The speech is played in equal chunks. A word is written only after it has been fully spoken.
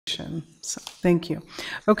So, thank you.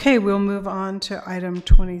 Okay, we'll move on to item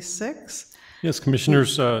 26. Yes,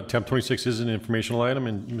 Commissioners, tab 26 is an informational item,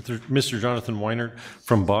 and Mr. Jonathan Weinert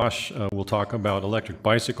from Bosch will talk about electric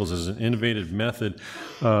bicycles as an innovative method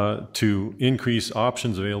to increase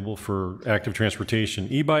options available for active transportation.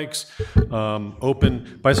 E-bikes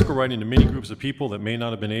open bicycle riding to many groups of people that may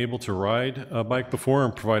not have been able to ride a bike before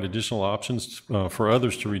and provide additional options for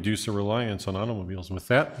others to reduce their reliance on automobiles. And with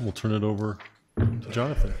that, we'll turn it over to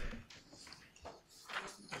Jonathan.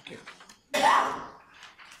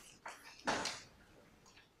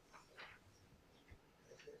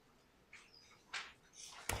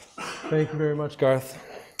 Thank you very much, Garth.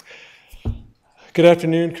 Good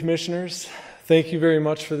afternoon, Commissioners. Thank you very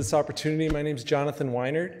much for this opportunity. My name is Jonathan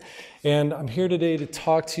Weinert, and I'm here today to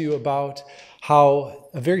talk to you about how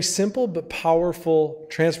a very simple but powerful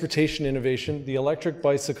transportation innovation, the electric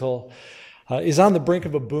bicycle, is on the brink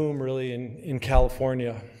of a boom, really, in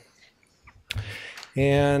California.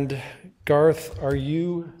 And Garth, are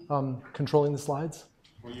you controlling the slides?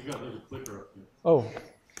 Well, you've got a little clicker up here. Oh.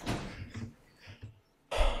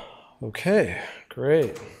 Okay,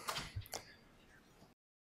 great.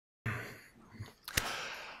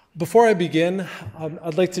 Before I begin,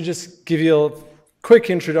 I'd like to just give you a quick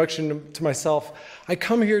introduction to myself. I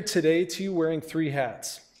come here today to you wearing 3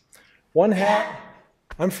 hats. One hat,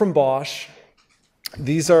 I'm from Bosch.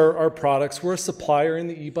 These are our products. We're a supplier in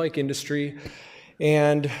the e-bike industry,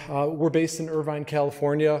 and we're based in Irvine,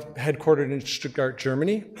 California, headquartered in Stuttgart,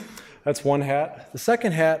 Germany. That's one hat. The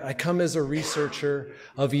second hat, I come as a researcher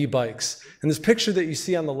of e-bikes. And this picture that you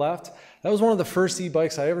see on the left, that was one of the first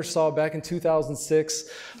e-bikes I ever saw back in 2006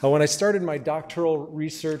 when I started my doctoral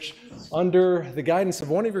research under the guidance of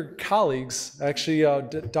one of your colleagues, actually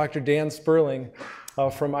Dr. Dan Sperling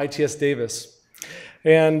from ITS Davis.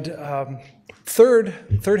 And third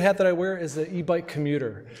hat that I wear is the e-bike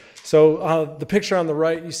commuter. So the picture on the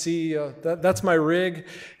right, you see, that's my rig.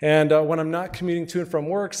 And when I'm not commuting to and from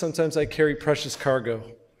work, sometimes I carry precious cargo.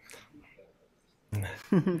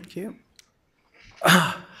 Cute.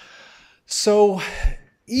 So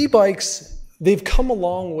e-bikes, they've come a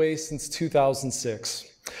long way since 2006.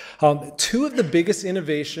 2 of the biggest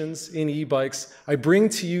innovations in e-bikes I bring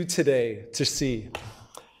to you today to see.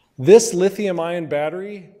 This lithium-ion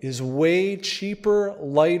battery is way cheaper,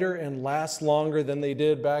 lighter, and lasts longer than they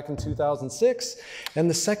did back in 2006. And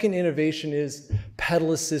the second innovation is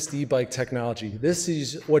pedal assist e-bike technology. This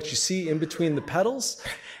is what you see in between the pedals,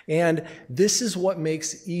 and this is what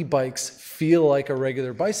makes e-bikes feel like a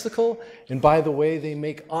regular bicycle. And by the way, they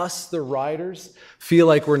make us, the riders, feel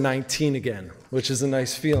like we're 19 again, which is a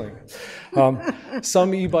nice feeling.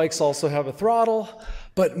 Some e-bikes also have a throttle,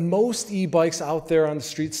 but most e-bikes out there on the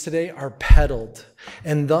streets today are pedaled,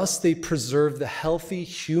 and thus they preserve the healthy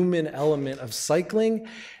human element of cycling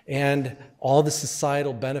and all the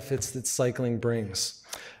societal benefits that cycling brings.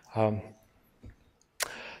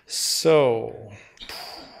 So,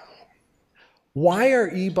 why are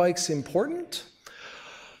e-bikes important?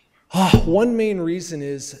 One main reason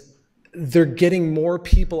is they're getting more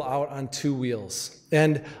people out on 2 wheels.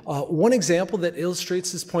 And one example that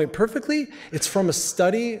illustrates this point perfectly, it's from a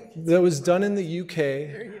study that was done in the UK.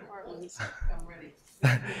 There you are, Liz. I'm ready.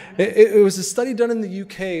 It was a study done in the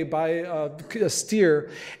UK by Steer,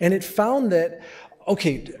 and it found that,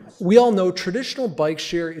 okay, we all know traditional bike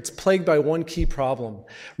share, it's plagued by one key problem.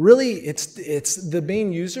 Really, it's the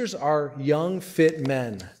main users are young, fit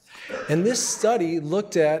men. And this study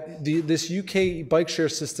looked at this UK bike share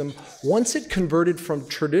system. Once it converted from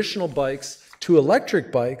traditional bikes to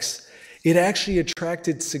electric bikes, it actually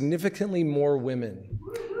attracted significantly more women.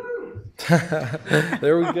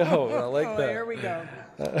 There we go. I like that. There we go.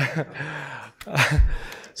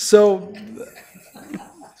 So,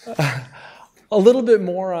 a little bit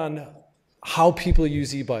more on how people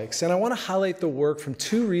use e-bikes. And I want to highlight the work from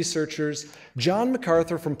 2 researchers, John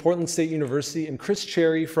MacArthur from Portland State University and Chris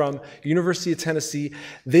Cherry from University of Tennessee.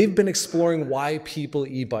 They've been exploring why people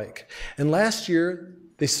e-bike. And last year,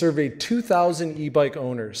 they surveyed 2,000 e-bike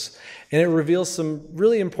owners, and it reveals some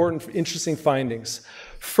really important, interesting findings.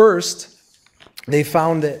 First, they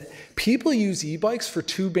found that people use e-bikes for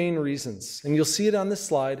 2 main reasons, and you'll see it on this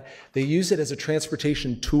slide. They use it as a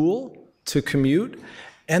transportation tool to commute,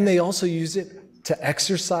 and they also use it to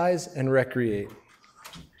exercise and recreate.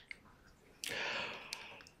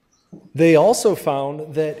 They also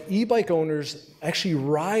found that e-bike owners actually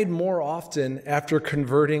ride more often after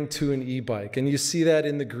converting to an e-bike. And you see that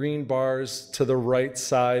in the green bars to the right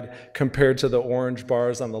side compared to the orange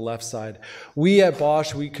bars on the left side. We at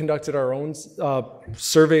Bosch, we conducted our own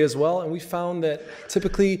survey as well, and we found that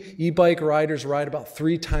typically e-bike riders ride about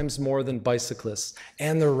 3 times more than bicyclists,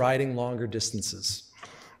 and they're riding longer distances.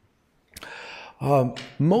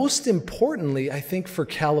 Most importantly, I think for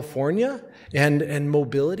California and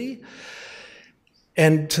mobility,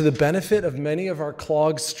 and to the benefit of many of our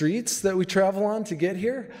clogged streets that we travel on to get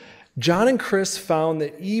here, John and Chris found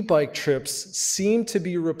that e-bike trips seem to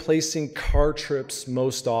be replacing car trips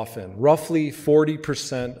most often, roughly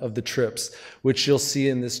 40% of the trips, which you'll see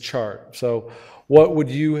in this chart. So what would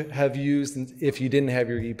you have used if you didn't have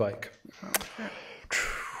your e-bike?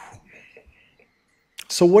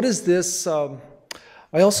 So what is this?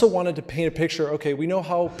 I also wanted to paint a picture. Okay, we know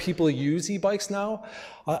how people use e-bikes now.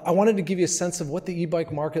 I wanted to give you a sense of what the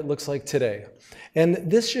e-bike market looks like today. And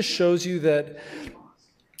this just shows you that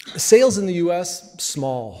sales in the US,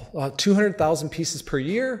 small, 200,000 pieces per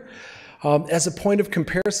year. As a point of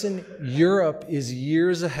comparison, Europe is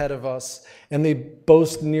years ahead of us, and they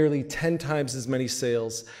boast nearly 10 times as many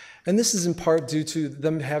sales. And this is in part due to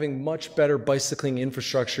them having much better bicycling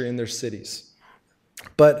infrastructure in their cities.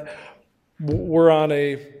 But we're on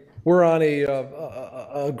a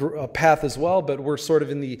path as well, but we're sort of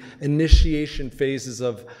in the initiation phases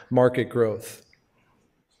of market growth.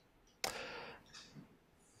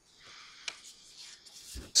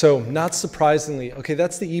 So not surprisingly, okay,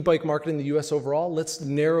 that's the e-bike market in the US overall. Let's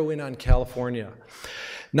narrow in on California.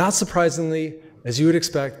 Not surprisingly, as you would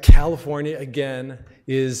expect, California again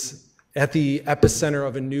is at the epicenter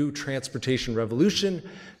of a new transportation revolution,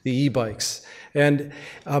 the e-bikes. And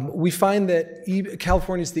we find that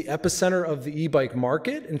California is the epicenter of the e-bike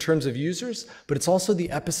market in terms of users, but it's also the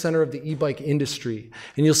epicenter of the e-bike industry.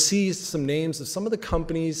 And you'll see some names of some of the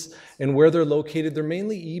companies and where they're located. They're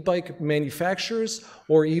mainly e-bike manufacturers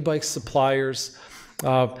or e-bike suppliers.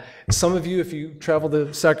 Some of you, if you travel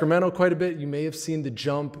to Sacramento quite a bit, you may have seen the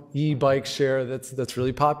Jump e-bike share that's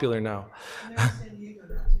really popular now.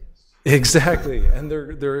 Exactly, and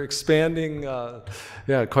they're expanding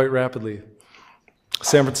quite rapidly.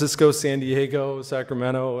 San Francisco, San Diego,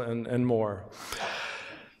 Sacramento, and more.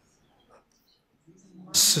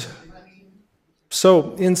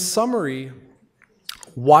 So in summary,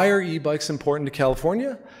 why are e-bikes important to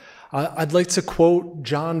California? I'd like to quote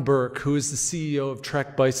John Burke, who is the CEO of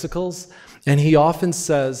Trek Bicycles, and he often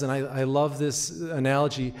says, and I love this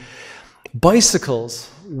analogy, bicycles,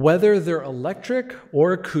 whether they're electric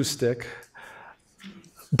or acoustic,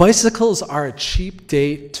 bicycles are a cheap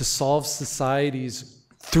date to solve society's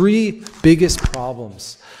 3 biggest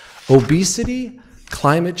problems: obesity,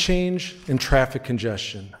 climate change, and traffic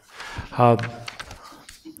congestion.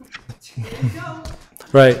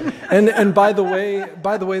 Right, and by the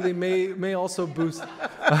way, they may also boost.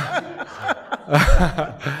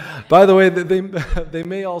 By the way, they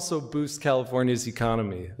may also boost California's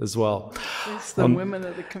economy as well. It's the women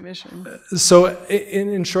of the commission. So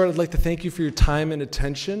in short, I'd like to thank you for your time and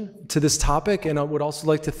attention to this topic, and I would also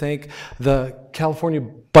like to thank the California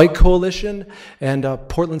Bike Coalition and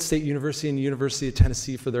Portland State University and the University of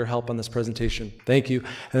Tennessee for their help on this presentation. Thank you,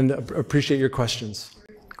 and appreciate your questions.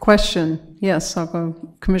 Question, yes, I'll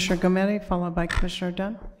go Commissioner Gometti, followed by Commissioner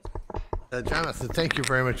Dunn. Jonathan, thank you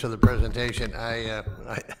very much for the presentation.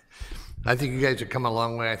 I think you guys have come a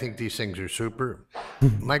long way. I think these things are super.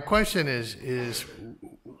 My question is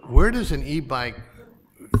where does an e-bike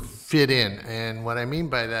fit in? And what I mean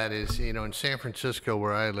by that is, you know, in San Francisco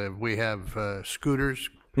where I live, we have scooters,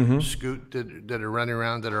 that are running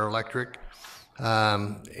around that are electric.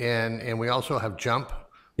 And we also have Jump,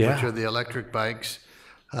 which are the electric bikes.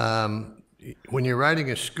 When you're riding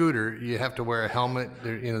a scooter, you have to wear a helmet.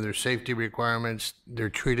 There's safety requirements. They're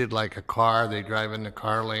treated like a car. They drive in the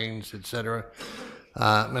car lanes, etc.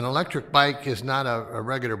 An electric bike is not a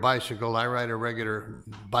regular bicycle. I ride a regular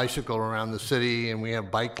bicycle around the city, and we have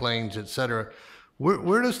bike lanes, etc.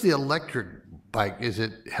 Where does the electric bike? Is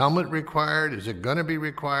it helmet required? Is it going to be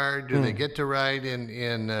required? Do they get to ride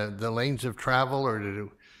in the lanes of travel, or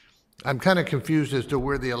I'm kind of confused as to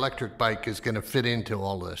where the electric bike is going to fit into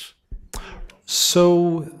all this.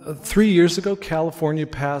 So 3 years ago, California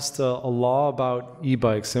passed a law about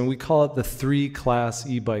e-bikes, and we call it the 3-class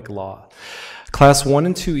e-bike law. Class 1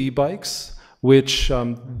 and 2 e-bikes, which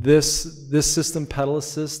this system, pedal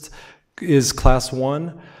assist, is class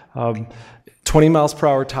 1, 20 miles per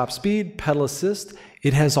hour top speed, pedal assist.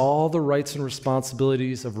 It has all the rights and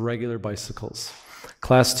responsibilities of regular bicycles.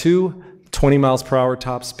 Class 2, 20 miles per hour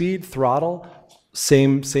top speed, throttle,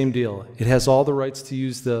 same deal. It has all the rights to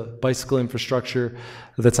use the bicycle infrastructure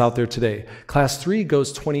that's out there today. Class 3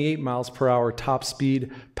 goes 28 miles per hour top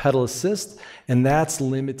speed, pedal assist, and that's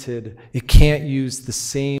limited. It can't use the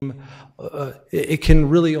same, it can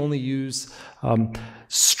really only use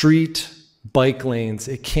street bike lanes.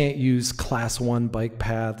 It can't use class 1 bike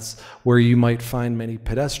paths where you might find many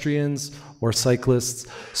pedestrians or cyclists.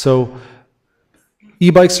 So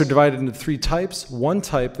e-bikes are divided into 3 types. One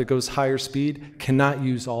type that goes higher speed cannot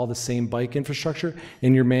use all the same bike infrastructure,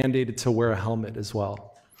 and you're mandated to wear a helmet as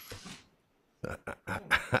well.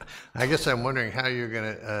 I guess I'm wondering how you're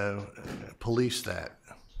going to police that.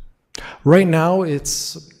 Right now,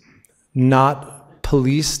 it's not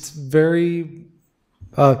policed very.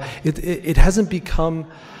 It hasn't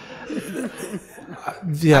become.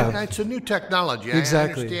 Yeah, it's a new technology.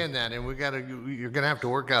 Exactly. I understand that, and you're going to have to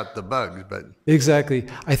work out the bugs, but exactly.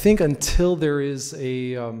 I think until there is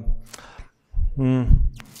a,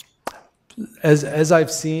 as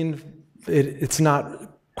I've seen, it's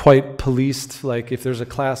not quite policed. Like if there's a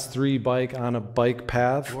class 3 bike on a bike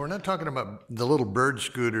path. Well, we're not talking about the little bird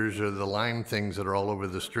scooters or the Lime things that are all over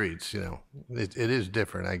the streets. You know, it is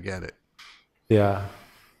different. I get it. Yeah.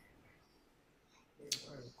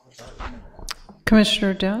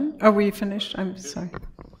 Commissioner Dunn? Oh, were you finished? I'm sorry.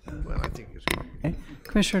 Well, I think it's Okay.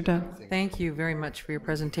 Commissioner Dunn. Thank you very much for your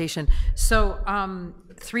presentation. So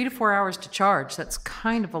 3 to 4 hours to charge, that's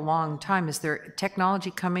kind of a long time. Is there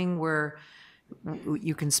technology coming where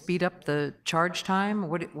you can speed up the charge time?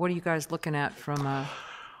 What are you guys looking at from a...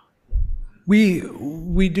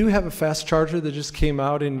 We do have a fast charger that just came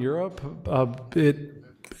out in Europe.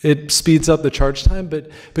 It speeds up the charge time, but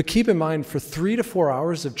keep in mind, for 3 to 4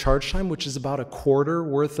 hours of charge time, which is about a quarter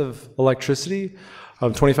worth of electricity,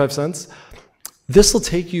 25 cents, this will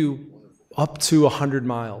take you up to 100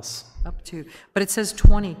 miles. Up to, but it says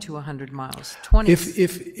 20 to 100 miles. 20.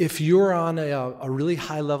 If you're on a really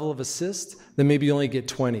high level of assist, then maybe you only get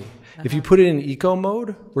 20. If you put it in eco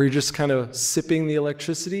mode, where you're just kind of sipping the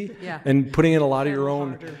electricity and putting in a lot of your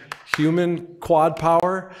own human quad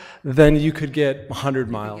power, then you could get 100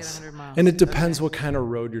 miles. And it depends what kind of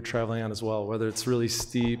road you're traveling on as well, whether it's really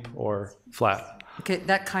steep or flat. Okay,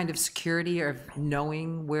 that kind of security of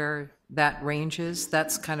knowing where that range is,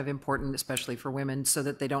 that's kind of important, especially for women, so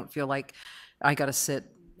that they don't feel like I got to sit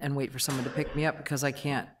and wait for someone to pick me up because I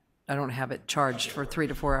don't have it charged for 3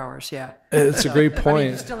 to 4 hours. Yeah, it's a great point. I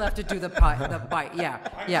mean, you still have to do the bike.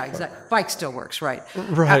 Yeah, exactly. Bike still works, right?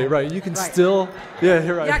 Right. You can still. Yeah,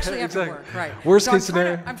 you're right. You actually have exactly. to work, right? Worst so case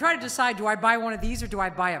scenario. I'm trying to decide: do I buy one of these or do I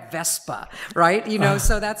buy a Vespa? Right? You know,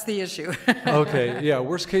 so that's the issue. Okay. Yeah.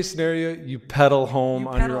 Worst case scenario, you pedal home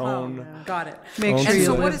on your own. Yeah. Got it. Make sure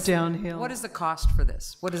you live is, downhill. What is the cost for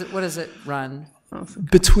this? What does it run?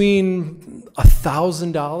 Between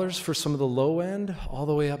 $1,000 for some of the low end, all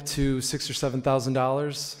the way up to $6,000 or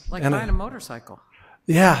 $7,000. Like buying a motorcycle.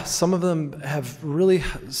 Yeah, some of them have really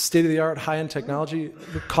state-of-the-art, high-end technology.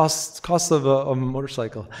 The cost of a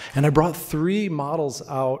motorcycle. And I brought 3 models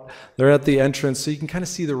out. They're at the entrance, so you can kind of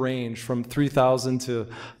see the range from $3,000 to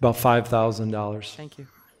about $5,000. Thank you.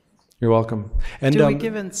 You're welcome. And do we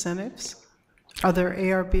give incentives? Are there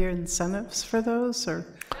ARB incentives for those, or?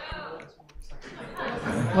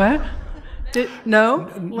 What?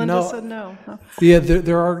 No? Linda said no. Huh? Yeah,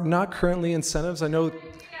 there are not currently incentives. I know,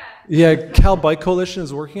 yeah, CalBike Coalition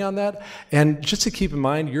is working on that. And just to keep in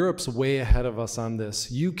mind, Europe's way ahead of us on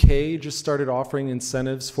this. UK just started offering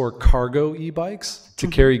incentives for cargo e-bikes to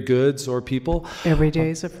carry goods or people. Every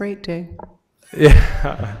day is a freight day.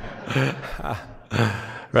 Yeah.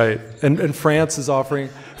 Right. And France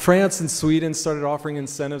and Sweden started offering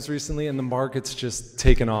incentives recently, and the market's just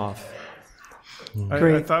taken off.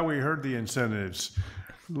 I thought we heard the incentives.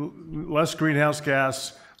 Less greenhouse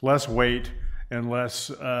gas, less weight, and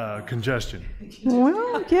less congestion.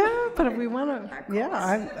 Well, yeah, but if we want to,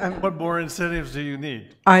 yeah. What more incentives do you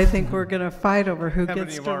need? I think we're going to fight over who Have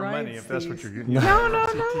gets any of to our ride money, if that's what you're getting. No.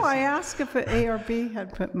 I asked if ARB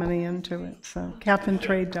had put money into it, so cap and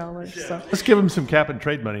trade dollars. So, Let's give them some cap and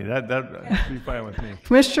trade money. That'd be fine with me.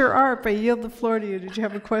 Commissioner Arp, I yield the floor to you. Did you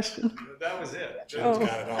have a question? That was it. Jen's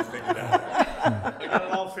got it all figured out. I got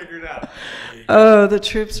it all figured out. Oh, the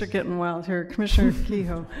troops are getting wild here. Commissioner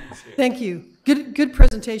Kehoe. Thank you. Good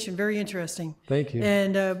presentation. Very interesting. Thank you.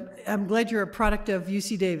 And I'm glad you're a product of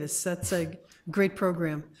UC Davis. That's a great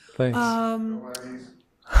program. Thanks.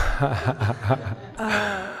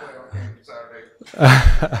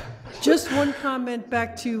 Just one comment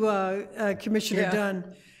back to Commissioner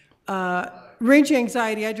Dunn. Range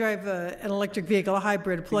anxiety. I drive an electric vehicle, a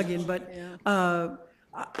hybrid, a plug-in, but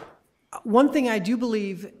one thing I do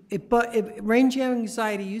believe, range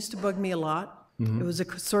anxiety used to bug me a lot. It was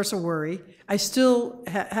a source of worry. I still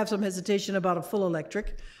have some hesitation about a full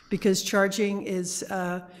electric because charging is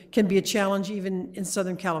can be a challenge even in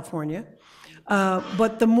Southern California.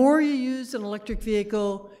 But the more you use an electric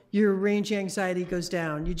vehicle, your range anxiety goes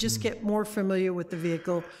down. You just get more familiar with the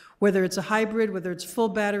vehicle, whether it's a hybrid, whether it's full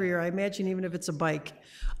battery, or I imagine even if it's a bike.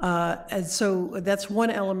 And so that's one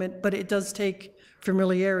element, but it does take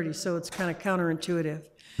familiarity, so it's kind of counterintuitive.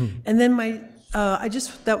 And then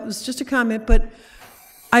that was just a comment, but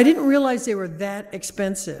I didn't realize they were that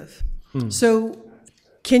expensive. So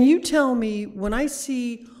can you tell me, when I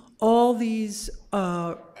see all these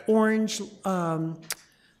orange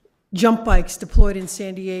jump bikes deployed in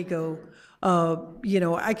San Diego,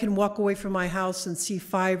 I can walk away from my house and see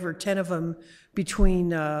 5 or 10 of them between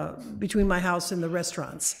my house and the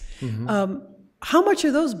restaurants. How much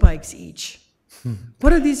are those bikes each?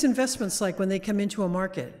 What are these investments like when they come into a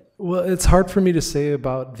market? Well, it's hard for me to say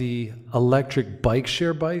about the electric bike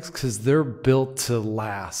share bikes because they're built to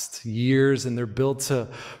last years, and they're built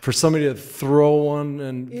for somebody to throw one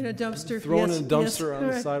and in a dumpster, throw in a dumpster on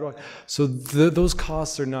the sidewalk. So those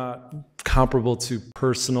costs are not comparable to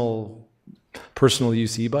personal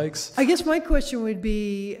use e-bikes. I guess my question would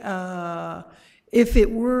be, if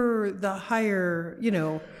it were the higher,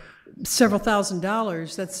 several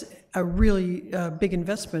 $1,000s, that's a really big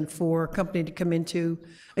investment for a company to come into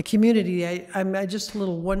a community. I'm just a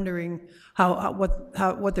little wondering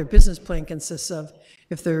what their business plan consists of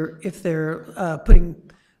if they're putting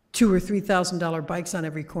 $2,000 or $3,000 bikes on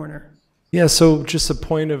every corner. Yeah, so just a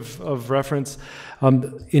point of reference,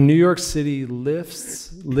 in New York City,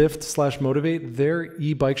 Lyft/Motivate, their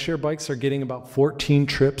e-bike share bikes are getting about 14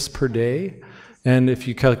 trips per day. And if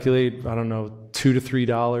you calculate, I don't know, $2 to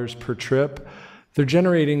 $3 per trip, they're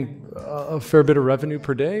generating a fair bit of revenue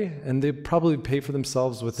per day, and they probably pay for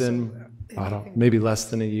themselves within, maybe less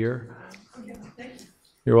than a year.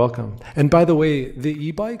 You're welcome. And by the way, the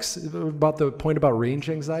e-bikes, about the point about range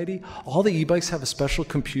anxiety, all the e-bikes have a special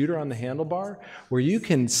computer on the handlebar where you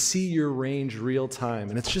can see your range real time.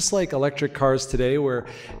 And it's just like electric cars today where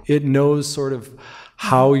it knows sort of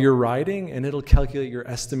how you're riding, and it'll calculate your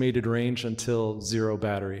estimated range until zero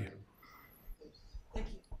battery.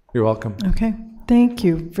 You're welcome. Okay, thank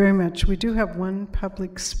you very much. We do have one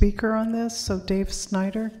public speaker on this, so Dave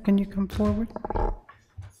Snyder, can you come forward?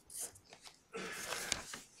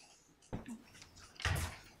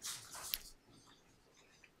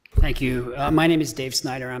 Thank you. My name is Dave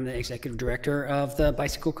Snyder. I'm the executive director of the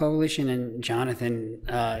Bicycle Coalition, and Jonathan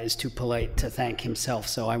is too polite to thank himself,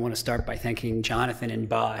 so I want to start by thanking Jonathan and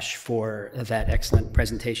Bosch for that excellent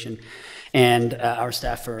presentation, and our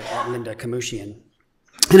staffer, Linda Kamushian.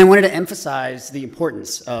 And I wanted to emphasize the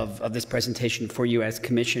importance of this presentation for you as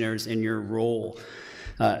commissioners in your role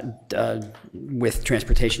with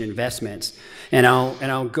transportation investments. And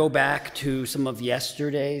I'll go back to some of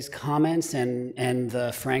yesterday's comments and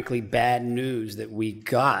the frankly bad news that we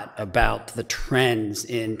got about the trends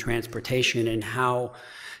in transportation and how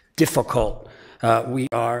difficult we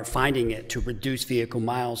are finding it to reduce vehicle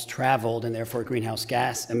miles traveled and therefore greenhouse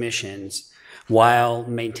gas emissions while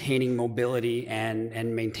maintaining mobility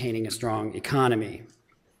and maintaining a strong economy.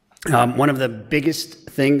 One of the biggest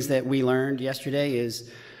things that we learned yesterday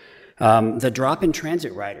is the drop in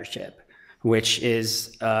transit ridership, which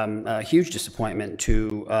is a huge disappointment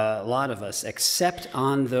to a lot of us, except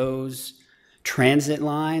on those transit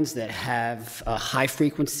lines that have a high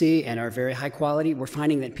frequency and are very high quality. We're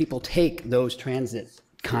finding that people take those transit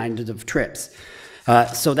kinds of trips.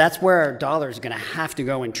 So that's where our dollars are going to have to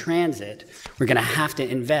go in transit. We're going to have to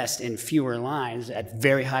invest in fewer lines at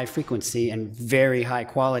very high frequency and very high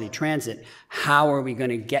quality transit. How are we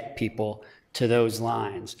going to get people to those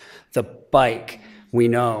lines? The bike, we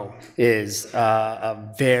know, is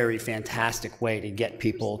a very fantastic way to get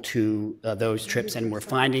people to those trips. And we're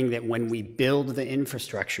finding that when we build the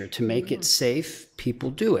infrastructure to make it safe,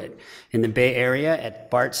 people do it. In the Bay Area,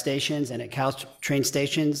 at BART stations and at Caltrain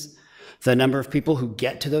stations, the number of people who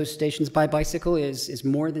get to those stations by bicycle is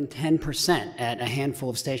more than 10% at a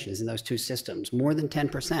handful of stations in those two systems, more than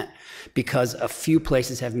 10%, because a few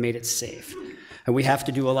places have made it safe. And we have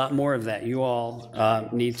to do a lot more of that. You all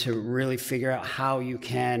need to really figure out how you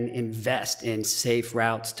can invest in safe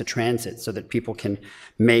routes to transit so that people can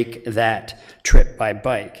make that trip by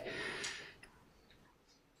bike.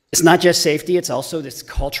 It's not just safety, it's also this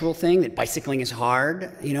cultural thing that bicycling is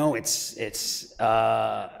hard. You know,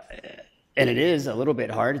 and it is a little bit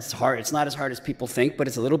hard. It's hard. It's not as hard as people think, but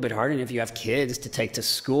it's a little bit hard. And if you have kids to take to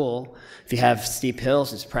school, if you have steep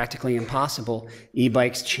hills, it's practically impossible.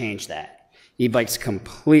 E-bikes change that. E-bikes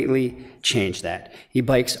completely changed that.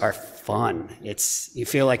 E-bikes are fun. You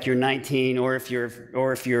feel like you're 19, or if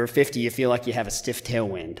you're 50, you feel like you have a stiff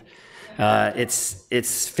tailwind.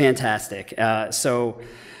 It's fantastic. So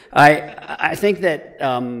I think that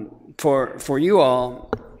for you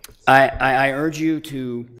all, I urge you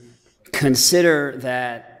to consider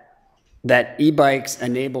that e-bikes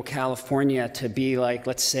enable California to be like,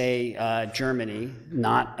 let's say, Germany,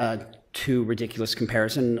 not a too ridiculous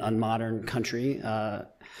comparison, a modern country,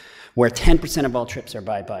 where 10% of all trips are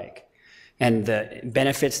by bike. And the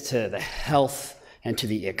benefits to the health and to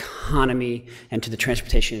the economy and to the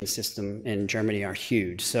transportation system in Germany are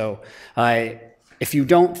huge. So if you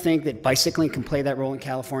don't think that bicycling can play that role in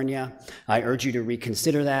California, I urge you to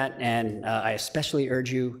reconsider that, and I especially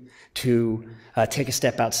urge you to take a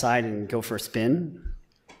step outside and go for a spin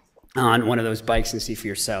on one of those bikes and see for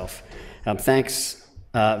yourself. Thanks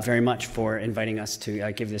very much for inviting us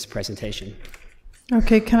to give this presentation.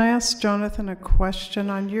 Okay, can I ask Jonathan a question?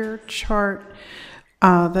 On your chart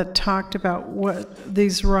that talked about what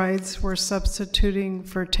these rides were substituting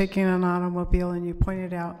for taking an automobile, and you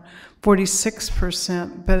pointed out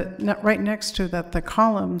 46%, but right next to that, the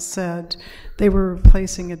column said they were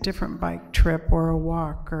replacing a different bike trip or a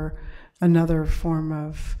walk or another form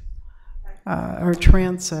of, or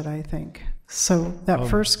transit, I think. So that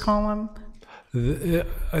first column?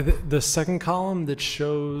 The second column that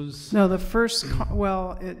shows... No, the first,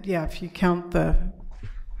 yeah, if you count the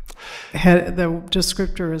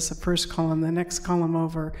descriptor as the first column, the next column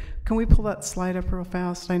over. Can we pull that slide up real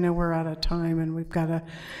fast? I know we're out of time and we've got to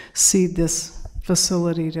cede this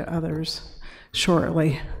facility to others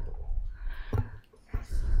shortly.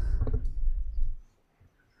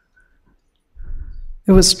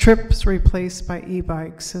 It was trips replaced by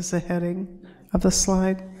e-bikes as the heading of the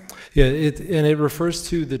slide. Yeah, and it refers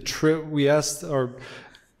to the trip. We asked, or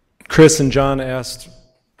Chris and John asked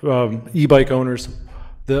e-bike owners,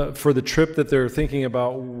 for the trip that they're thinking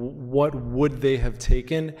about, what would they have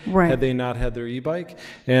taken had they not had their e-bike?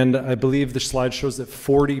 And I believe the slide shows that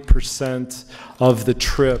 40% of the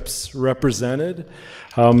trips represented,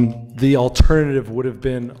 the alternative would have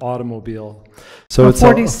been automobile. So it's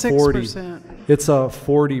 46%. It's a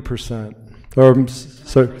 40%. Or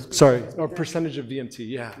sorry, or percentage of VMT.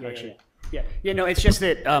 Yeah, actually. Yeah. You know, it's just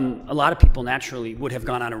that a lot of people naturally would have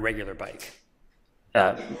gone on a regular bike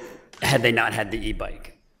had they not had the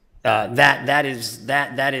e-bike. That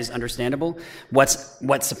is understandable.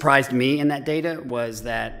 What surprised me in that data was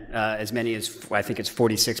that as many as, I think it's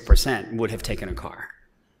 46%, would have taken a car.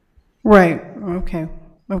 Right. Okay.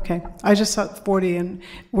 I just thought 40, and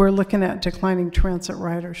we're looking at declining transit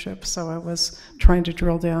ridership, so I was trying to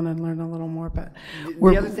drill down and learn a little more. But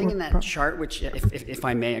the other thing in that chart, which, if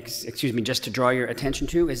I may, excuse me, just to draw your attention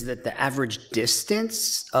to, is that the average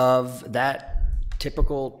distance of that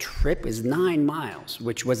typical trip is 9 miles,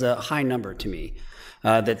 which was a high number to me.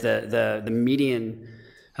 That the median,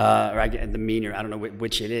 or the mean, or I don't know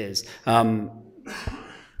which it is,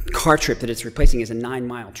 car trip that it's replacing is a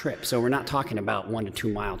 9-mile trip. So we're not talking about 1 to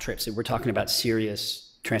 2 mile trips. We're talking about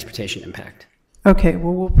serious transportation impact. Okay,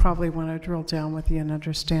 well, we'll probably want to drill down with you and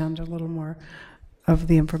understand a little more of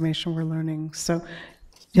the information we're learning. So,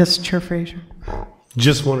 yes, Chair Fraser.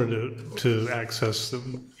 Just wanted to access,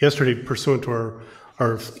 yesterday pursuant to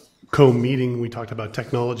our co-meeting, we talked about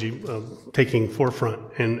technology taking forefront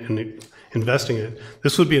and investing in it.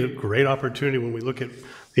 This would be a great opportunity when we look at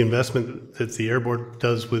the investment that the Air Board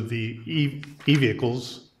does with the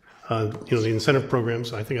e-vehicles, the incentive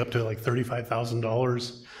programs, I think up to like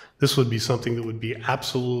 $35,000. This would be something that would be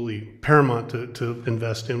absolutely paramount to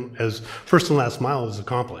invest in as first and last mile is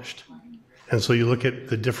accomplished. And so you look at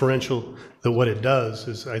the differential, that what it does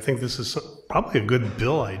is, I think this is probably a good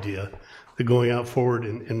bill idea, that going out forward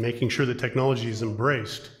and making sure that technology is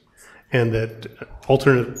embraced and that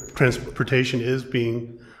alternative transportation is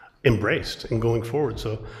being embraced and going forward.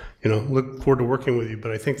 So, look forward to working with you,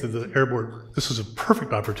 but I think that the Air Board, this is a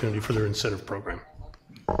perfect opportunity for their incentive program.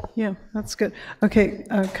 Yeah, that's good. Okay,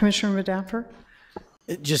 Commissioner Medapper?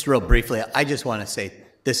 Just real briefly, I just want to say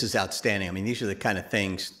this is outstanding. I mean, these are the kind of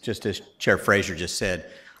things, just as Chair Fraser just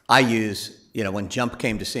said, I use, when Jump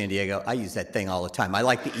came to San Diego, I use that thing all the time. I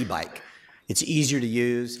like the e-bike. It's easier to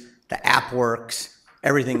use, the app works,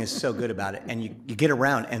 everything is so good about it, and you get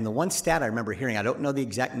around. And the one stat I remember hearing, I don't know the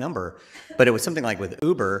exact number, but it was something like with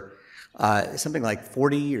Uber, something like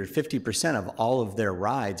 40 or 50% of all of their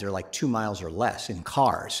rides are like 2 miles or less in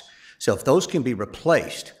cars. So if those can be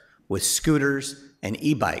replaced with scooters and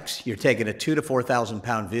e-bikes, you're taking a 2,000 to 4,000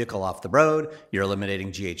 pound vehicle off the road, you're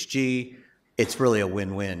eliminating GHG. It's really a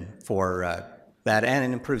win-win for that, and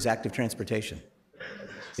it improves active transportation.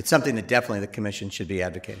 it's something that definitely the commission should be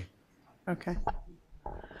advocating. Okay.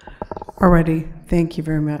 Alrighty, thank you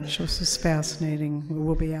very much. This is fascinating.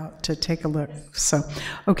 We'll be out to take a look. So,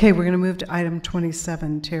 okay, we're going to move to item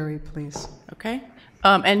 27. Terry, please. Okay.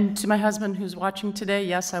 And to my husband who's watching today,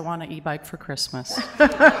 yes, I want an e-bike for Christmas.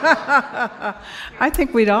 I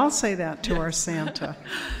think we'd all say that to our Santa.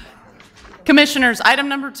 Commissioners, item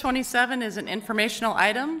number 27 is an informational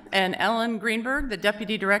item, and Ellen Greenberg, the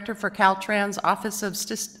Deputy Director for Caltrans Office of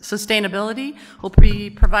Sustainability, will be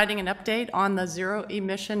providing an update on the Zero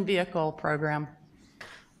Emission Vehicle Program.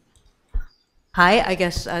 Hi, I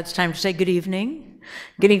guess it's time to say good evening.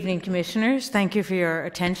 Good evening, Commissioners. Thank you for your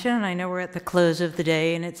attention. I know we're at the close of the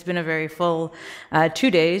day, and it's been a very full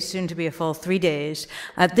 2 days, soon to be a full 3 days.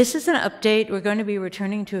 This is an update. We're going to be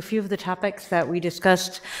returning to a few of the topics that we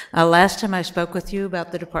discussed last time I spoke with you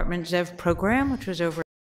about the Department ZEV program, which was over